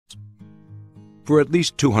For at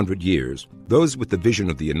least 200 years, those with the vision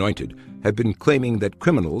of the anointed have been claiming that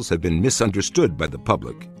criminals have been misunderstood by the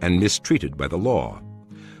public and mistreated by the law.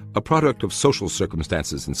 A product of social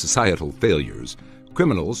circumstances and societal failures,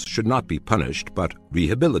 criminals should not be punished but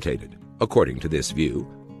rehabilitated, according to this view,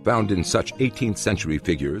 found in such 18th century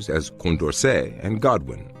figures as Condorcet and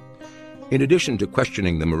Godwin. In addition to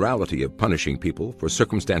questioning the morality of punishing people for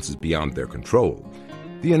circumstances beyond their control,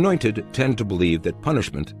 the anointed tend to believe that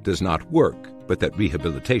punishment does not work, but that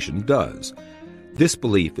rehabilitation does. This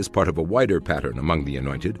belief is part of a wider pattern among the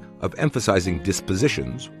anointed of emphasizing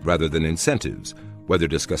dispositions rather than incentives, whether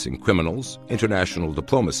discussing criminals, international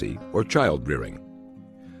diplomacy, or child-rearing.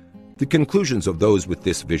 The conclusions of those with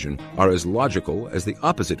this vision are as logical as the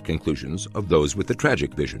opposite conclusions of those with the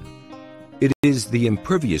tragic vision. It is the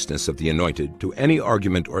imperviousness of the anointed to any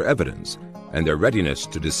argument or evidence, and their readiness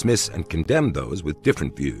to dismiss and condemn those with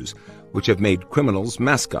different views, which have made criminals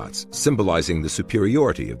mascots symbolizing the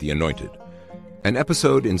superiority of the anointed. An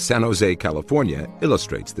episode in San Jose, California,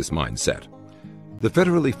 illustrates this mindset. The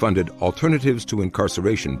federally funded Alternatives to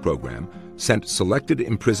Incarceration program sent selected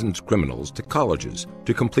imprisoned criminals to colleges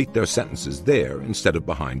to complete their sentences there instead of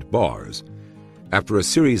behind bars. After a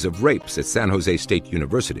series of rapes at San Jose State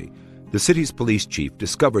University, the city's police chief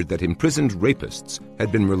discovered that imprisoned rapists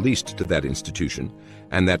had been released to that institution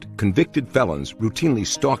and that convicted felons routinely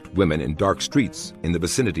stalked women in dark streets in the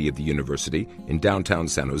vicinity of the university in downtown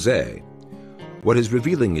San Jose. What is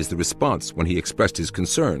revealing is the response when he expressed his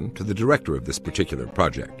concern to the director of this particular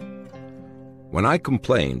project. When I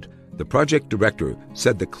complained, the project director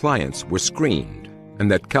said the clients were screened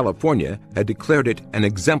and that California had declared it an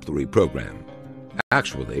exemplary program.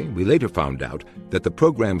 Actually, we later found out that the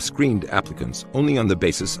program screened applicants only on the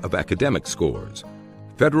basis of academic scores.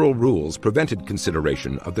 Federal rules prevented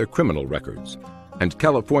consideration of their criminal records, and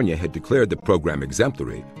California had declared the program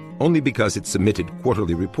exemplary only because it submitted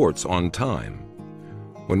quarterly reports on time.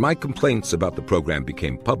 When my complaints about the program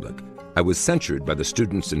became public, I was censured by the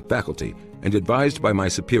students and faculty and advised by my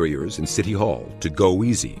superiors in City Hall to go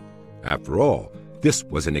easy. After all, this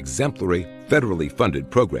was an exemplary, federally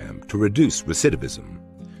funded program to reduce recidivism.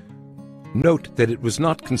 Note that it was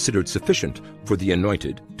not considered sufficient for the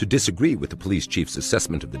anointed to disagree with the police chief's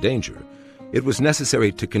assessment of the danger. It was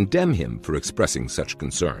necessary to condemn him for expressing such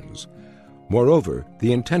concerns. Moreover,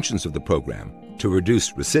 the intentions of the program, to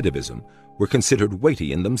reduce recidivism, were considered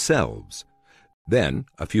weighty in themselves. Then,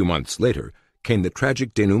 a few months later, came the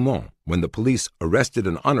tragic denouement when the police arrested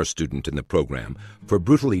an honor student in the program for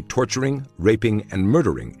brutally torturing, raping, and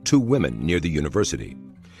murdering 2 women near the university.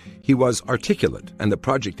 He was articulate, and the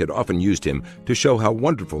project had often used him to show how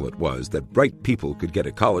wonderful it was that bright people could get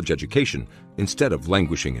a college education instead of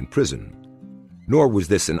languishing in prison. Nor was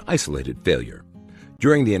this an isolated failure.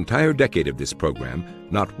 During the entire decade of this program,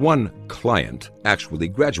 not one client actually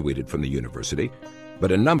graduated from the university,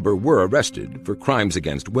 but a number were arrested for crimes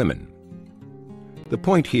against women. The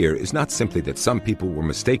point here is not simply that some people were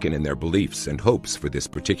mistaken in their beliefs and hopes for this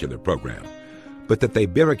particular program, but that they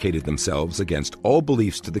barricaded themselves against all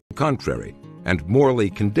beliefs to the contrary and morally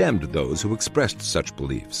condemned those who expressed such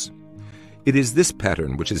beliefs. It is this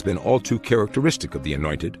pattern which has been all too characteristic of the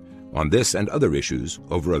anointed on this and other issues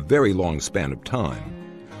over a very long span of time.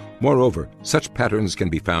 Moreover, such patterns can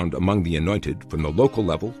be found among the anointed from the local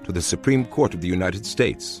level to the Supreme Court of the United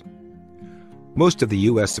States. Most of the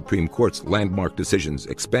U.S. Supreme Court's landmark decisions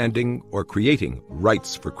expanding or creating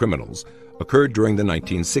rights for criminals occurred during the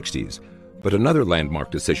 1960s, but another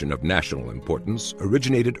landmark decision of national importance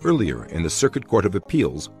originated earlier in the Circuit Court of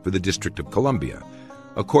Appeals for the District of Columbia,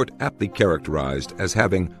 a court aptly characterized as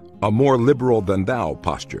having a more liberal-than-thou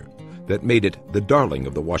posture that made it the darling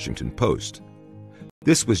of the Washington Post.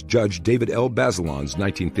 This was Judge David L. Bazelon's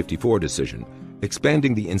 1954 decision,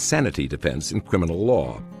 expanding the insanity defense in criminal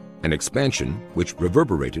law, an expansion which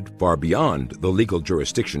reverberated far beyond the legal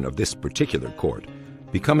jurisdiction of this particular court,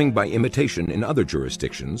 becoming by imitation in other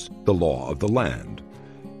jurisdictions the law of the land.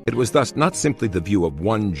 It was thus not simply the view of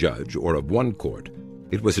one judge or of one court,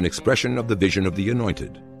 it was an expression of the vision of the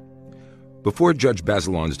anointed. Before Judge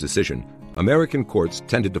Bazelon's decision, American courts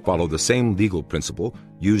tended to follow the same legal principle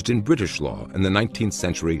used in British law in the 19th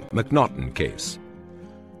century Macnaghten case.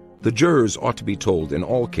 The jurors ought to be told in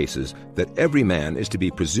all cases that every man is to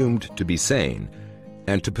be presumed to be sane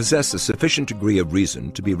and to possess a sufficient degree of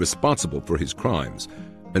reason to be responsible for his crimes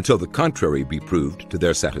until the contrary be proved to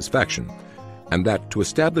their satisfaction, and that to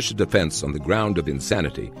establish a defense on the ground of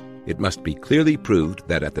insanity, it must be clearly proved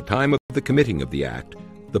that at the time of the committing of the act,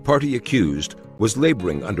 the party accused was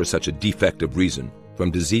laboring under such a defect of reason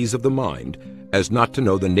from disease of the mind as not to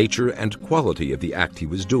know the nature and quality of the act he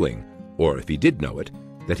was doing, or if he did know it,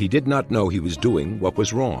 that he did not know he was doing what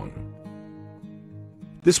was wrong.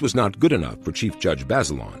 This was not good enough for Chief Judge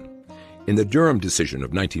Bazelon. In the Durham decision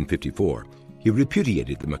of 1954, he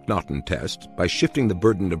repudiated the McNaughton test by shifting the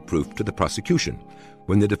burden of proof to the prosecution,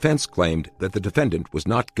 when the defense claimed that the defendant was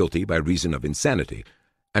not guilty by reason of insanity,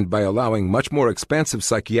 and by allowing much more expansive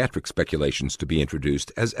psychiatric speculations to be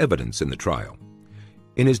introduced as evidence in the trial.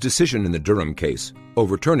 In his decision in the Durham case,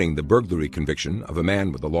 overturning the burglary conviction of a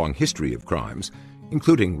man with a long history of crimes,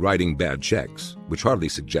 including writing bad checks, which hardly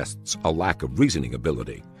suggests a lack of reasoning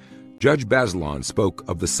ability, Judge Bazelon spoke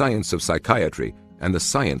of the science of psychiatry and the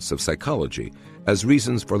science of psychology as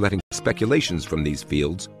reasons for letting speculations from these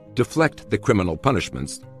fields deflect the criminal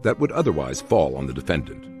punishments that would otherwise fall on the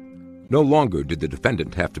defendant. No longer did the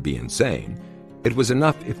defendant have to be insane. It was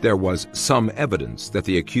enough if there was some evidence that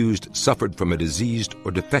the accused suffered from a diseased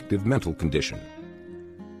or defective mental condition.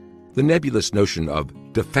 The nebulous notion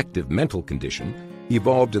of defective mental condition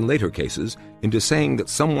evolved in later cases into saying that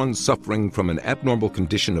someone suffering from an abnormal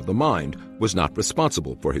condition of the mind was not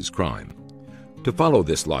responsible for his crime. To follow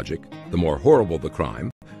this logic, the more horrible the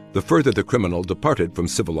crime, the further the criminal departed from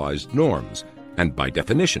civilized norms, and by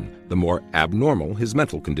definition, the more abnormal his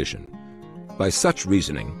mental condition. By such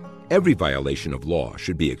reasoning, every violation of law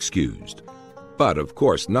should be excused. But, of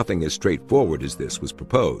course, nothing as straightforward as this was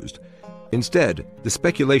proposed. Instead, the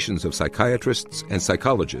speculations of psychiatrists and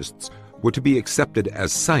psychologists were to be accepted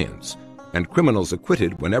as science, and criminals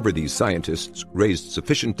acquitted whenever these scientists raised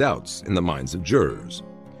sufficient doubts in the minds of jurors.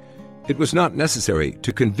 It was not necessary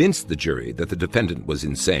to convince the jury that the defendant was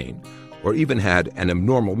insane or even had an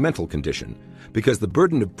abnormal mental condition, because the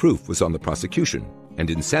burden of proof was on the prosecution and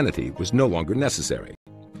insanity was no longer necessary.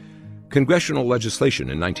 Congressional legislation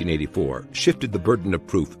in 1984 shifted the burden of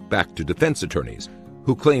proof back to defense attorneys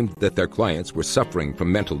who claimed that their clients were suffering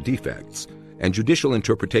from mental defects, and judicial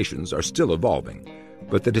interpretations are still evolving.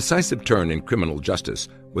 But the decisive turn in criminal justice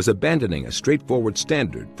was abandoning a straightforward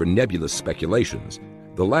standard for nebulous speculations,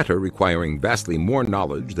 the latter requiring vastly more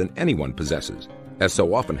knowledge than anyone possesses, as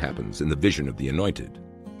so often happens in the vision of the anointed.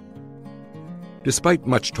 Despite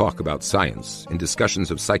much talk about science in discussions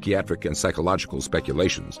of psychiatric and psychological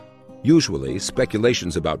speculations, usually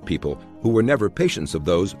speculations about people who were never patients of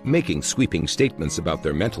those making sweeping statements about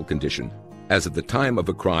their mental condition, as at the time of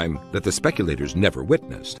a crime that the speculators never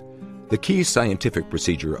witnessed, the key scientific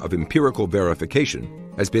procedure of empirical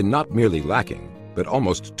verification has been not merely lacking, but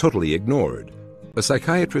almost totally ignored. A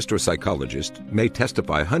psychiatrist or psychologist may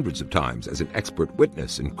testify hundreds of times as an expert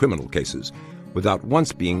witness in criminal cases without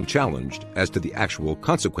once being challenged as to the actual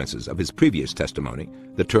consequences of his previous testimony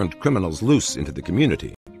that turned criminals loose into the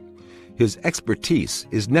community. His expertise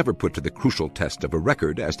is never put to the crucial test of a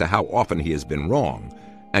record as to how often he has been wrong,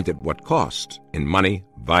 and at what cost, in money,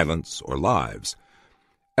 violence, or lives.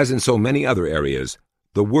 As in so many other areas,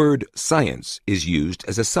 the word science is used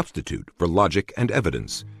as a substitute for logic and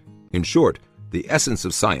evidence. In short, the essence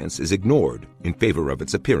of science is ignored in favor of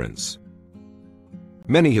its appearance.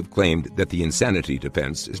 Many have claimed that the insanity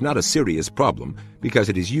defense is not a serious problem because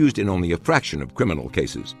it is used in only a fraction of criminal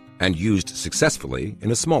cases, and used successfully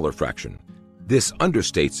in a smaller fraction. This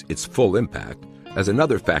understates its full impact as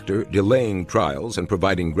another factor delaying trials and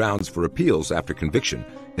providing grounds for appeals after conviction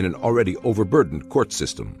in an already overburdened court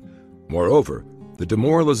system. Moreover, the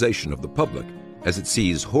demoralization of the public as it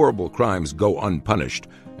sees horrible crimes go unpunished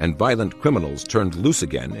and violent criminals turned loose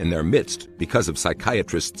again in their midst because of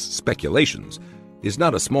psychiatrists' speculations is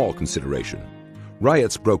not a small consideration.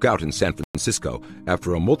 Riots broke out in San Francisco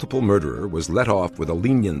after a multiple murderer was let off with a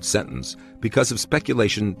lenient sentence because of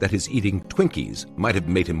speculation that his eating Twinkies might have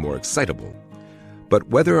made him more excitable. But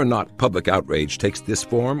whether or not public outrage takes this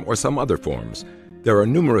form or some other forms, there are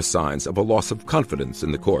numerous signs of a loss of confidence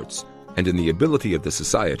in the courts and in the ability of the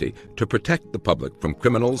society to protect the public from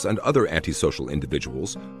criminals and other antisocial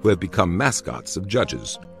individuals who have become mascots of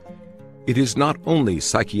judges. It is not only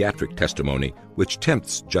psychiatric testimony which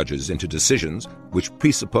tempts judges into decisions which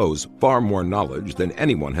presuppose far more knowledge than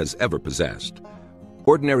anyone has ever possessed.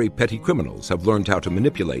 Ordinary petty criminals have learned how to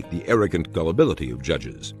manipulate the arrogant gullibility of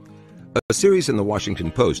judges. A series in the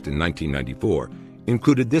Washington Post in 1994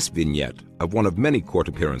 included this vignette of one of many court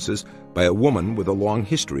appearances by a woman with a long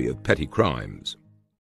history of petty crimes.